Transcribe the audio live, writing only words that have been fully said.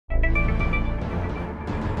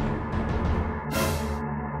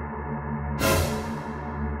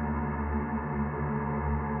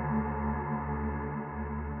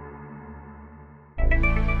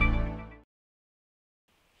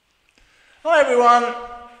Hi everyone,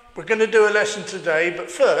 we're going to do a lesson today, but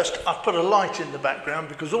first I've put a light in the background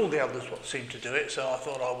because all the others seem to do it, so I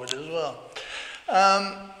thought I would as well.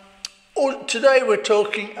 Today we're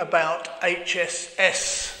talking about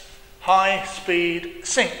HSS, High Speed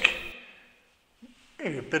Sync.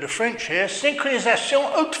 A bit of French here, Synchronisation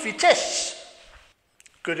Haute Vitesse.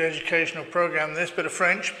 Good educational program, this bit of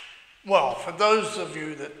French. Well, for those of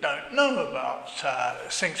you that don't know about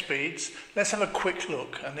sync speeds, let's have a quick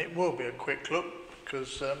look, and it will be a quick look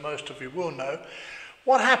because most of you will know.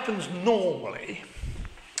 What happens normally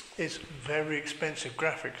is very expensive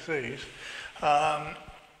graphics, these.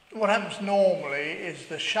 What happens normally is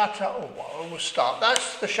the shutter, we'll start,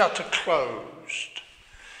 that's the shutter closed.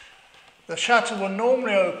 The shutter will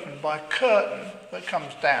normally open by a curtain that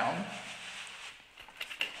comes down,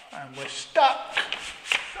 and we're stuck.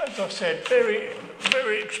 As I said, very,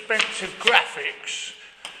 very expensive graphics.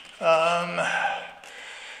 There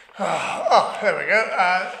we go.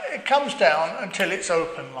 It comes down until it's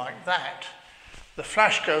open like that. The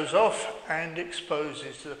flash goes off and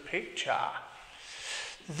exposes the picture.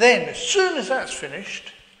 Then, as soon as that's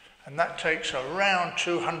finished, and that takes around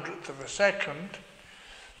 200th of a second,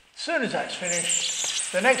 as soon as that's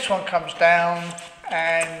finished, the next one comes down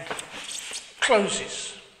and closes.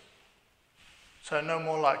 So no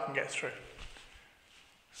more light can get through.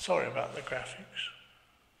 Sorry about the graphics,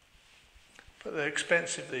 but they're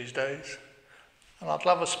expensive these days, and I'd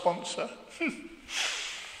love a sponsor.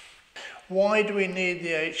 Why do we need the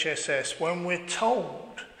HSS when we're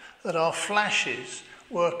told that our flashes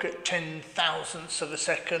work at 10,000ths of a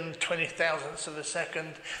second, 20,000ths of a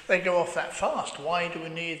second? They go off that fast. Why do we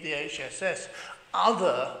need the HSS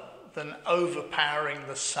other than overpowering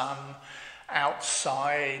the sun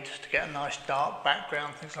outside to get a nice dark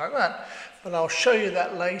background, things like that? But I'll show you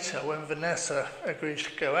that later when Vanessa agrees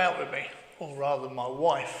to go out with me, or rather my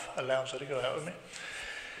wife allows her to go out with me.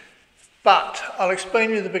 But I'll explain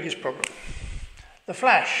to you the biggest problem. The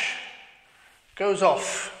flash goes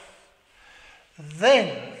off,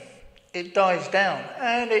 then it dies down,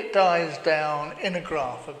 and it dies down in a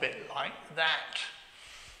graph a bit like that.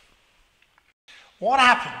 What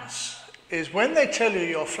happens is when they tell you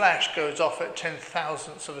your flash goes off at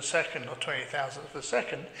 10,000ths of a second or 20,000ths of a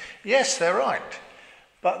second, yes, they're right,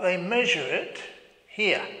 but they measure it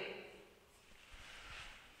here.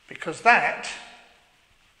 Because that,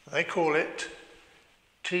 they call it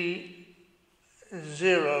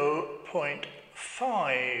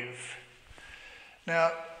T0.5.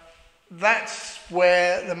 Now, that's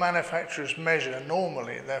where the manufacturers measure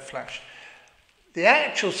normally their flash. The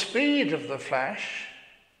actual speed of the flash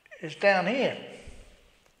is down here,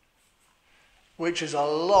 which is a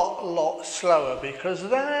lot slower because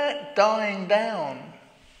that dying down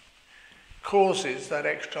causes that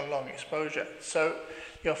extra long exposure. So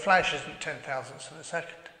your flash isn't 10,000ths of a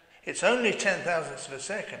second. It's only 10,000ths of a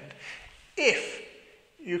second if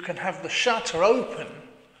you can have the shutter open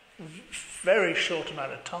very short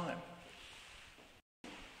amount of time.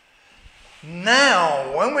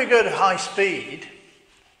 Now, when we go to high speed,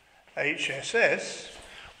 HSS,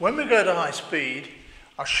 when we go to high speed,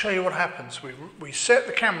 I'll show you what happens. We set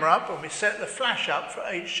the camera up and we set the flash up for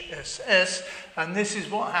HSS, and this is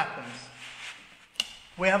what happens.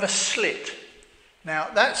 We have a slit. Now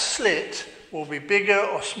that slit will be bigger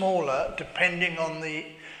or smaller depending on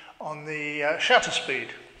the shutter speed.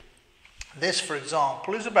 This, for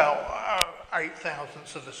example, is about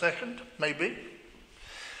 8,000ths of a second, maybe.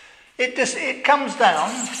 It comes down,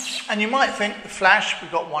 and you might think the flash,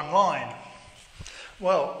 we've got one line.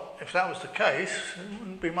 Well, if that was the case, it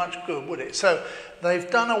wouldn't be much good, would it? So they've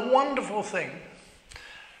done a wonderful thing.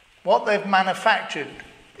 What they've manufactured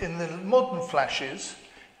in the modern flashes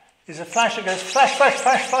is a flash that goes flash, flash,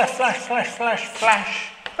 flash, flash, flash, flash, flash, flash,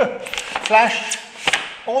 flash,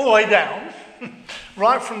 all the way down,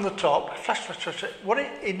 right from the top, flash, flash, flash.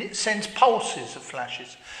 It sends pulses of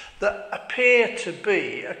flashes that appear to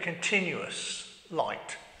be a continuous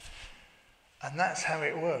light. And that's how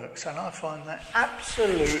it works, and I find that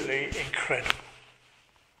absolutely incredible.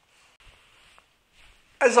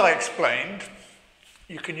 As I explained,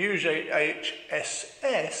 you can use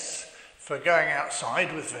HSS for going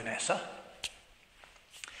outside with Vanessa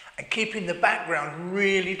and keeping the background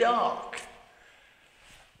really dark.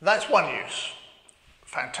 That's one use.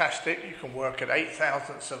 Fantastic, you can work at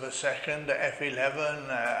 8,000ths of a second at f11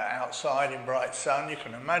 outside in bright sun. You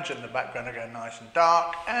can imagine the background will go nice and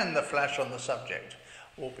dark, and the flash on the subject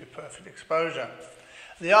will be perfect exposure.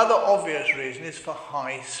 The other obvious reason is for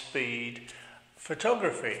high speed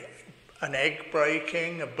photography. An egg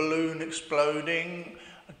breaking, a balloon exploding,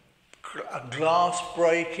 a glass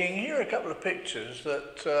breaking. Here are a couple of pictures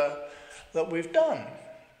that that we've done.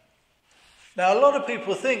 Now, a lot of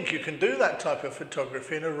people think you can do that type of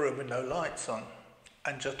photography in a room with no lights on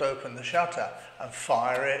and just open the shutter and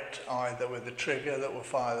fire it either with a trigger that will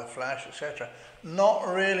fire the flash, etc. Not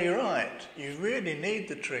really right. You really need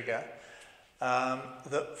the trigger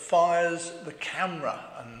that fires the camera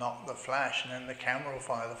and not the flash, and then the camera will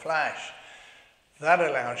fire the flash. That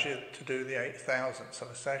allows you to do the 8,000ths of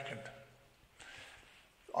a second.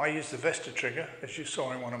 I use the Vesta trigger, as you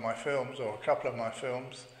saw in one of my films, or a couple of my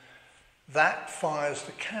films. That fires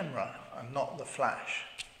the camera and not the flash.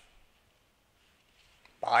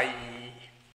 Bye.